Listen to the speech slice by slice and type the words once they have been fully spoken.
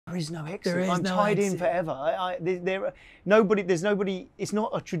There is no exit. There is I'm no tied exit. in forever. There's nobody, it's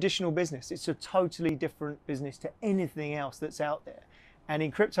not a traditional business. It's a totally different business to anything else that's out there. And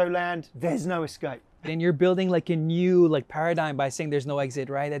in Cryptoland, there's no escape. And you're building like a new paradigm by saying there's no exit,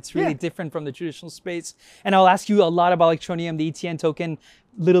 right? That's really Yeah. different from the traditional space. And I'll ask you a lot about Electroneum, the ETN token,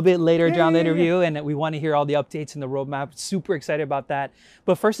 a little bit later down the interview. And we want to hear all the updates and the roadmap. Super excited about that.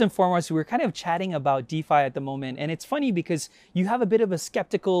 But first and foremost, we're kind of chatting about DeFi at the moment. And it's funny because you have a bit of a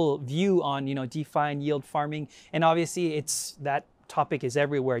skeptical view on, DeFi and yield farming. And obviously it's that topic is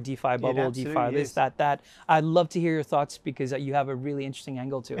everywhere. DeFi bubble, DeFi this, that. I'd love to hear your thoughts because you have a really interesting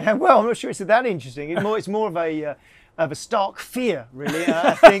angle to it. Yeah, well, I'm not sure it's that interesting. It's more of a stark fear, really.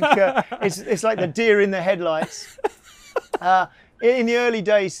 I think it's like the deer in the headlights. In the early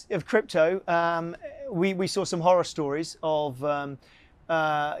days of crypto, we saw some horror stories of out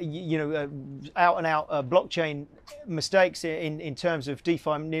and out blockchain mistakes in terms of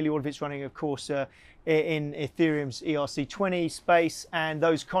DeFi. Nearly all of it's running, of course, in Ethereum's ERC20 space, and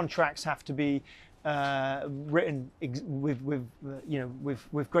those contracts have to be written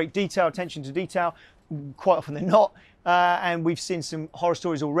with great detail, attention to detail. Quite often they're not, and we've seen some horror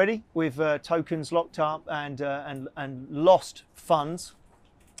stories already with tokens locked up and lost funds,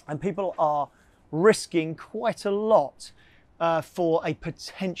 and people are risking quite a lot for a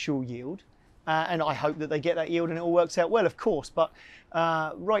potential yield. And I hope that they get that yield and it all works out well, of course. But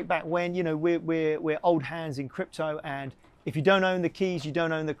right back when, we're old hands in crypto, and if you don't own the keys, you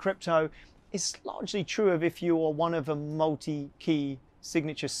don't own the crypto. It's largely true of if you are one of a multi-key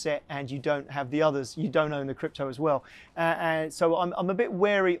signature set and you don't have the others, you don't own the crypto as well. And so I'm a bit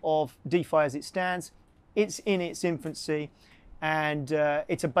wary of DeFi as it stands. It's in its infancy, and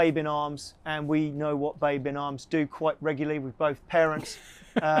it's a babe in arms, and we know what babe in arms do quite regularly with both parents.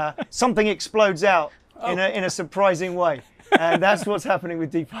 Something explodes out in a surprising way, and that's what's happening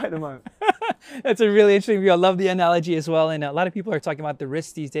with DeFi at the moment. That's a really interesting view. I love the analogy as well. And a lot of people are talking about the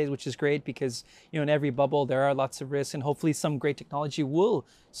risks these days, which is great because, in every bubble there are lots of risks, and hopefully some great technology will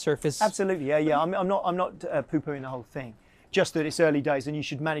surface. Absolutely, yeah. I'm not poo-pooing the whole thing. Just that it's early days and you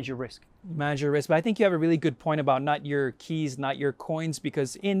should manage your risk. Manage your risk. But I think you have a really good point about not your keys, not your coins,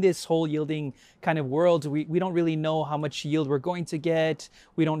 because in this whole yielding kind of world, we don't really know how much yield we're going to get.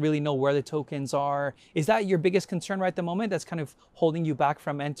 We don't really know where the tokens are. Is that your biggest concern right at the moment that's kind of holding you back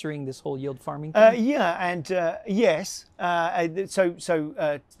from entering this whole yield farming thing? Yeah, and yes.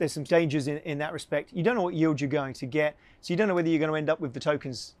 So there's some dangers in that respect. You don't know what yield you're going to get. So you don't know whether you're going to end up with the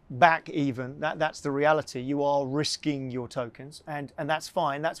tokens back even. That's the reality. You are risking your tokens, and that's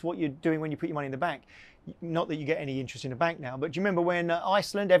fine. That's what you're doing when you put your money in the bank. Not that you get any interest in a bank now, but do you remember when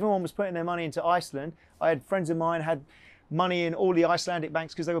Iceland, everyone was putting their money into Iceland? I had friends of mine had money in all the Icelandic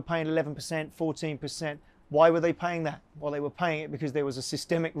banks because they were paying 11%, 14%. Why were they paying that? Well, they were paying it because there was a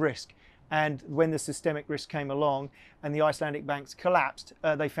systemic risk. And when the systemic risk came along and the Icelandic banks collapsed,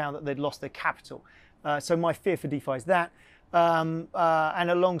 they found that they'd lost their capital. So my fear for DeFi is that. And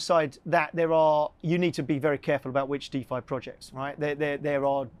alongside that, you need to be very careful about which DeFi projects, right?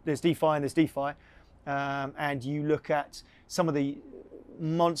 There's DeFi and there's DeFi. And you look at some of the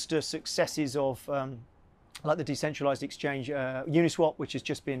monster successes of like the decentralized exchange Uniswap, which has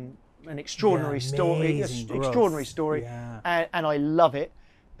just been an extraordinary story, Yeah. and I love it.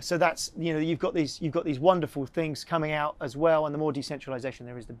 So that's, you've got these wonderful things coming out as well, and the more decentralization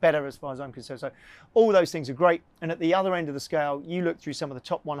there is, the better, as far as I'm concerned. So all those things are great. And at the other end of the scale, you look through some of the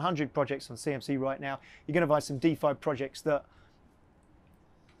top 100 projects on CMC right now, you're going to find some DeFi projects that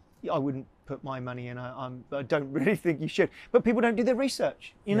I wouldn't put my money in. I don't really think you should. But people don't do their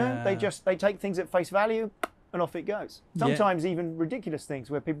research. They take things at face value and off it goes. Sometimes even ridiculous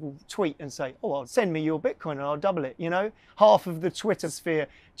things where people tweet and say, oh, well, send me your Bitcoin and I'll double it. Half of the Twitter sphere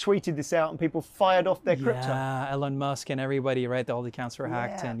tweeted this out and people fired off their crypto. Yeah, Elon Musk and everybody, right? All the accounts were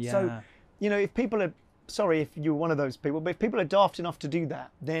hacked. So, if people are, sorry if you're one of those people, but if people are daft enough to do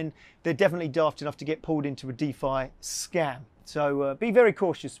that, then they're definitely daft enough to get pulled into a DeFi scam. So be very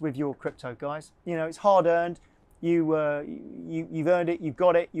cautious with your crypto, guys. It's hard earned. You've earned it, you've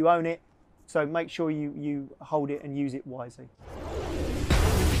got it, you own it. So make sure you hold it and use it wisely.